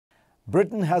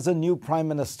Britain has a new prime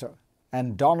minister,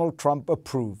 and Donald Trump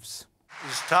approves.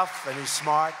 He's tough and he's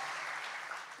smart.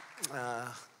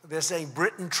 They're saying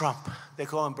Britain Trump. They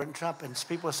call him Britain Trump, and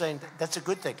people are saying that's a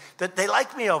good thing. That they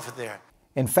like me over there.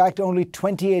 In fact, only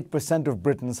 28% of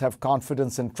Britons have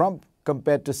confidence in Trump,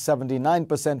 compared to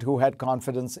 79% who had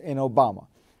confidence in Obama.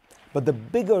 But the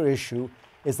bigger issue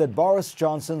is that Boris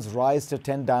Johnson's rise to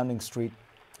 10 Downing Street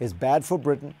is bad for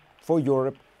Britain, for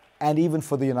Europe, and even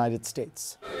for the United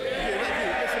States.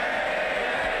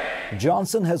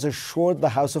 Johnson has assured the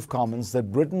House of Commons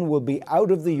that Britain will be out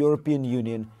of the European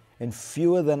Union in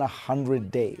fewer than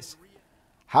 100 days.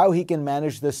 How he can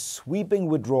manage this sweeping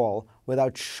withdrawal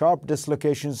without sharp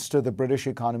dislocations to the British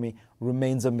economy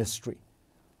remains a mystery.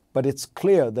 But it's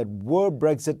clear that were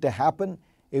Brexit to happen,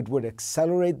 it would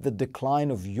accelerate the decline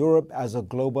of Europe as a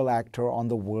global actor on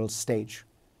the world stage.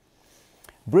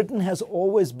 Britain has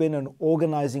always been an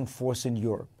organizing force in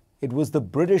Europe. It was the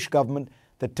British government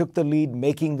that took the lead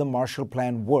making the Marshall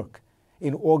Plan work,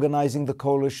 in organizing the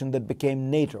coalition that became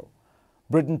NATO.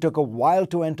 Britain took a while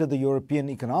to enter the European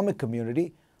Economic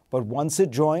Community, but once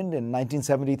it joined in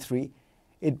 1973,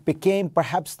 it became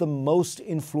perhaps the most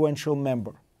influential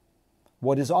member.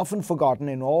 What is often forgotten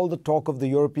in all the talk of the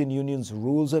European Union's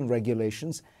rules and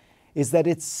regulations is that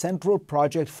its central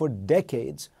project for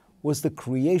decades was the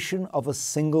creation of a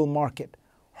single market,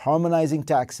 harmonizing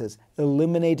taxes,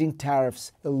 eliminating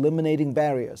tariffs, eliminating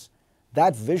barriers.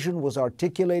 That vision was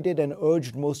articulated and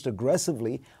urged most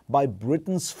aggressively by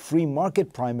Britain's free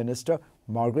market Prime Minister,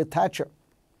 Margaret Thatcher.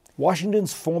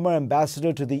 Washington's former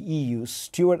ambassador to the EU,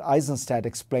 Stuart Eisenstadt,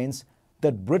 explains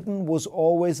that Britain was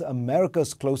always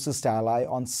America's closest ally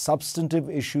on substantive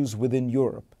issues within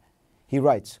Europe. He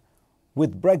writes,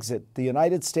 "With Brexit, the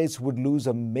United States would lose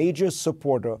a major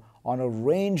supporter on a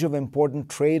range of important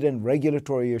trade and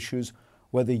regulatory issues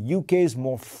where the UK's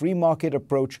more free market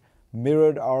approach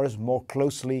mirrored ours more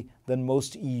closely than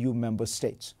most EU member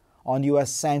states. On US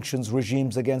sanctions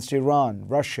regimes against Iran,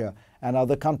 Russia, and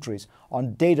other countries,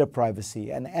 on data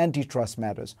privacy and antitrust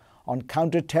matters, on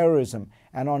counterterrorism,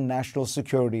 and on national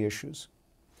security issues."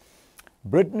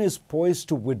 Britain is poised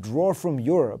to withdraw from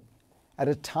Europe at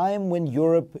a time when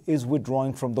Europe is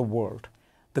withdrawing from the world.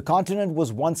 The continent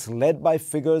was once led by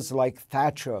figures like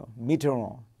Thatcher,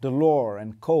 Mitterrand, Delors,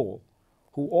 and Kohl,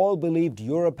 who all believed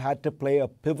Europe had to play a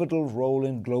pivotal role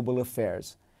in global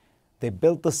affairs. They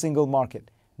built the single market,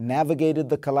 navigated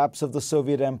the collapse of the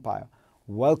Soviet Empire,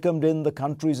 welcomed in the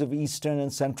countries of Eastern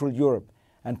and Central Europe,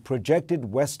 and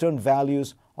projected Western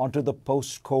values onto the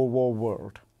post-Cold War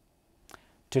world.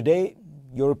 Today,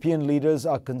 European leaders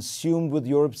are consumed with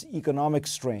Europe's economic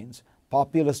strains,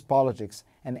 populist politics,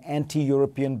 and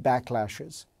anti-European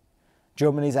backlashes.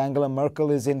 Germany's Angela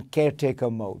Merkel is in caretaker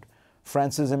mode.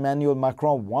 France's Emmanuel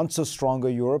Macron wants a stronger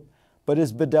Europe, but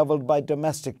is bedeviled by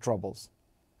domestic troubles.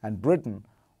 And Britain,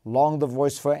 long the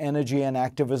voice for energy and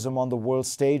activism on the world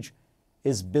stage,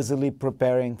 is busily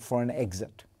preparing for an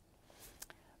exit.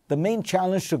 The main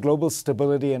challenge to global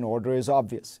stability and order is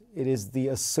obvious. It is the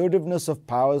assertiveness of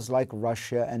powers like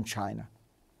Russia and China.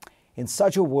 In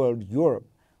such a world, Europe,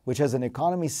 which has an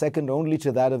economy second only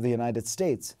to that of the United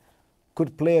States,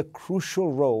 could play a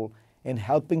crucial role in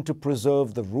helping to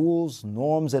preserve the rules,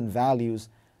 norms, and values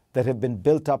that have been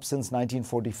built up since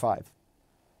 1945.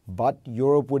 But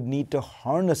Europe would need to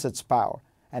harness its power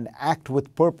and act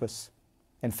with purpose.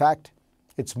 In fact,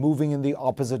 it's moving in the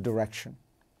opposite direction.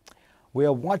 We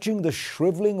are watching the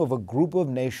shriveling of a group of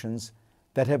nations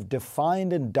that have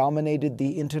defined and dominated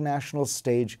the international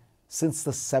stage since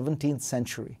the 17th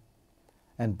century.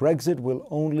 And Brexit will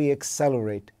only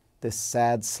accelerate this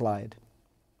sad slide.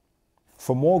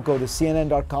 For more, go to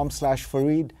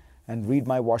cnn.com/Fareed and read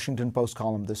my Washington Post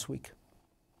column this week.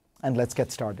 And let's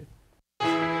get started.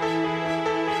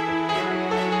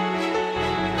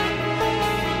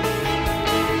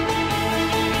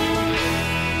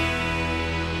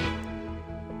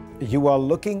 You are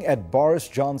looking at Boris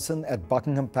Johnson at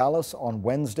Buckingham Palace on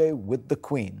Wednesday with the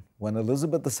Queen. When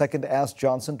Elizabeth II asked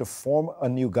Johnson to form a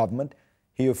new government,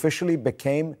 he officially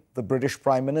became the British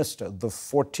Prime Minister, the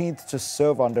 14th to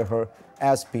serve under her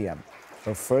as PM.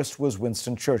 Her first was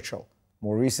Winston Churchill.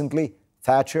 More recently,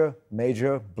 Thatcher,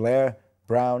 Major, Blair,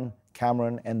 Brown,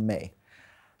 Cameron, and May.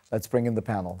 Let's bring in the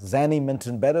panel. Zanny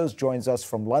Minton-Beddoes joins us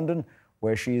from London,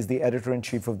 where she is the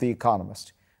editor-in-chief of The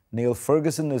Economist. Neil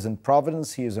Ferguson is in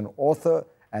Providence. He is an author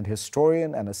and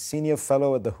historian and a senior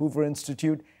fellow at the Hoover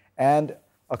Institute and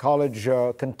a college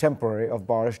contemporary of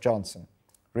Boris Johnson.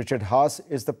 Richard Haas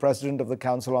is the president of the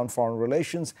Council on Foreign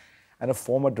Relations and a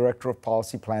former director of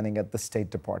policy planning at the State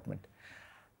Department.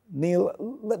 Neil,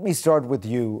 let me start with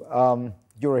you.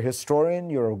 You're a historian,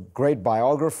 you're a great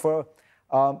biographer.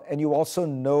 And you also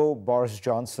know Boris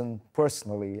Johnson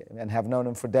personally and have known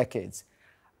him for decades.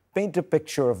 Paint a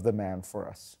picture of the man for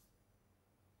us.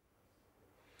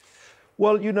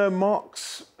 Well, you know,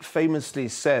 Marx famously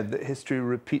said that history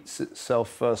repeats itself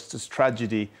first as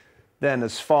tragedy, then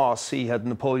as farce. He had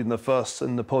Napoleon I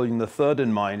and Napoleon III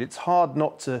in mind. It's hard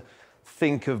not to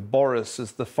think of Boris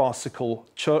as the farcical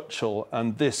Churchill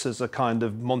and this as a kind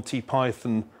of Monty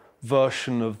Python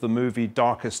version of the movie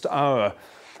Darkest Hour.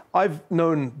 I've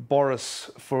known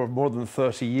Boris for more than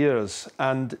 30 years,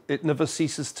 and it never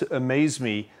ceases to amaze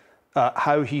me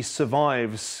how he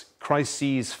survives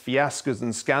crises, fiascos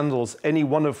and scandals, any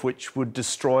one of which would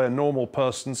destroy a normal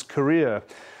person's career.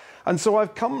 And so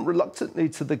I've come reluctantly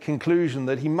to the conclusion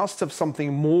that he must have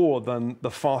something more than the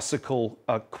farcical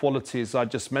qualities I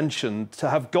just mentioned to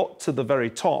have got to the very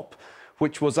top,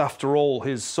 which was, after all,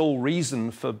 his sole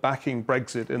reason for backing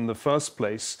Brexit in the first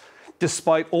place,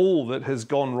 despite all that has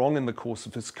gone wrong in the course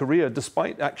of his career,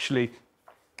 despite actually,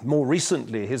 more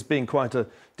recently, his being quite a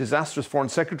disastrous foreign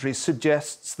secretary,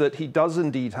 suggests that he does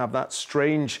indeed have that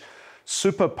strange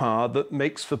superpower that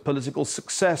makes for political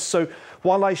success. So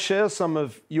while I share some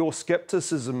of your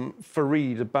skepticism,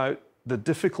 Fareed, about the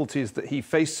difficulties that he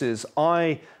faces,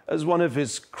 I, as one of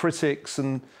his critics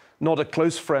and not a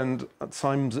close friend, at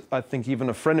times I think even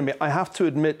a friend of me, I have to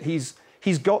admit he's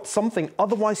got something.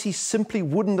 Otherwise, he simply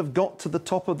wouldn't have got to the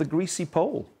top of the greasy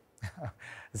pole.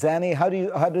 Zanny,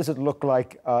 how does it look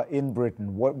like in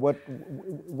Britain?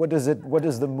 What does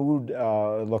the mood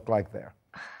look like there?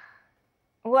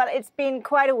 Well, it's been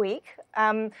quite a week.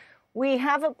 We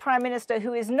have a prime minister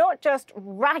who is not just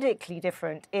radically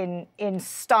different in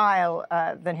style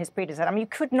than his predecessor. I mean, you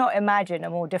could not imagine a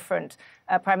more different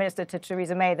prime minister to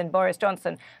Theresa May than Boris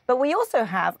Johnson. But we also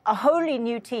have a wholly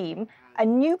new team, a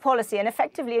new policy, and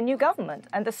effectively a new government.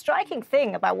 And the striking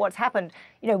thing about what's happened,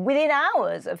 within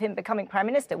hours of him becoming prime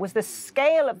minister, was the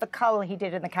scale of the cull he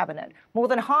did in the cabinet. More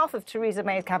than half of Theresa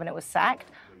May's cabinet was sacked.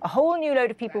 A whole new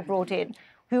load of people brought in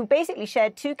who basically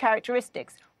shared two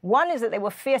characteristics. One is that they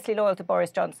were fiercely loyal to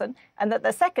Boris Johnson, and that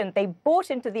the second, they bought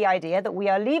into the idea that we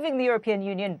are leaving the European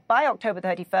Union by October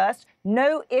 31st,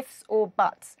 no ifs or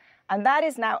buts. And that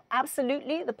is now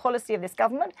absolutely the policy of this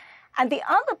government. And the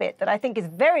other bit that I think is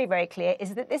very, very clear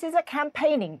is that this is a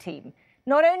campaigning team.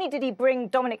 Not only did he bring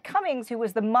Dominic Cummings, who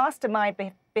was the mastermind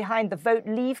behind the Vote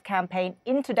Leave campaign,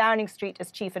 into Downing Street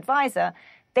as chief advisor,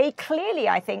 they clearly,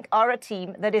 I think, are a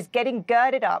team that is getting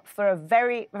girded up for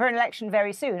an election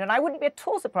very soon. And I wouldn't be at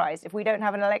all surprised if we don't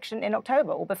have an election in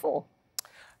October or before.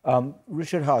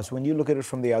 Richard Haass, when you look at it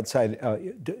from the outside,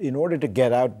 in order to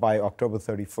get out by October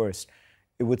 31st,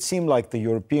 it would seem like the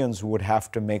Europeans would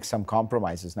have to make some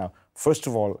compromises. Now, first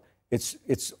of all,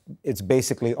 it's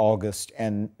basically August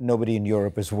and nobody in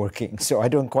Europe is working. So I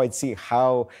don't quite see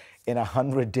how in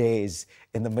 100 days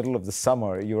in the middle of the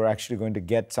summer, you're actually going to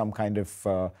get some kind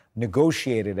of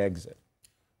negotiated exit.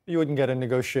 You wouldn't get a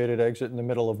negotiated exit in the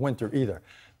middle of winter either.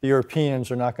 The Europeans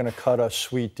are not going to cut a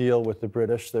sweet deal with the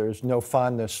British. There's no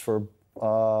fondness for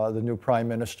the new prime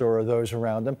minister or those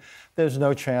around him. There's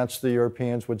no chance the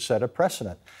Europeans would set a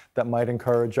precedent that might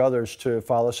encourage others to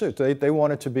follow suit. They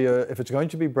want it to be, if it's going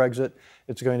to be Brexit,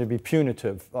 it's going to be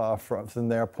punitive from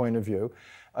their point of view.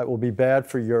 It will be bad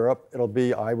for Europe. It'll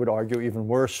be, I would argue, even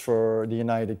worse for the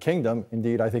United Kingdom.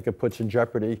 Indeed, I think it puts in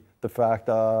jeopardy the fact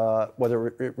whether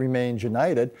it remains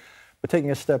united. But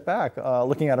taking a step back,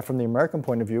 looking at it from the American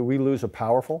point of view, we lose a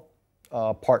powerful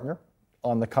partner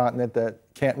on the continent that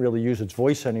can't really use its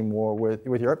voice anymore with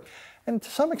Europe. And to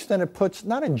some extent, it puts,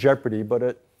 not in jeopardy,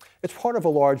 but it's part of a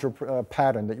larger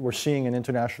pattern that we're seeing in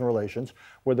international relations,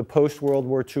 where the post-World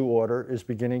War II order is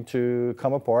beginning to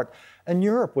come apart. And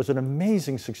Europe was an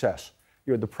amazing success.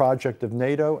 You had the project of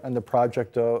NATO and the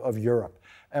project of Europe.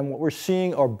 And what we're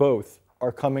seeing are both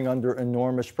are coming under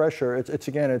enormous pressure.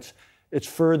 It's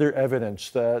further evidence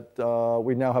that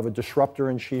we now have a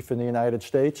disruptor in chief in the United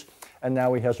States, and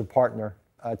now he has a partner,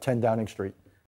 10 Downing Street.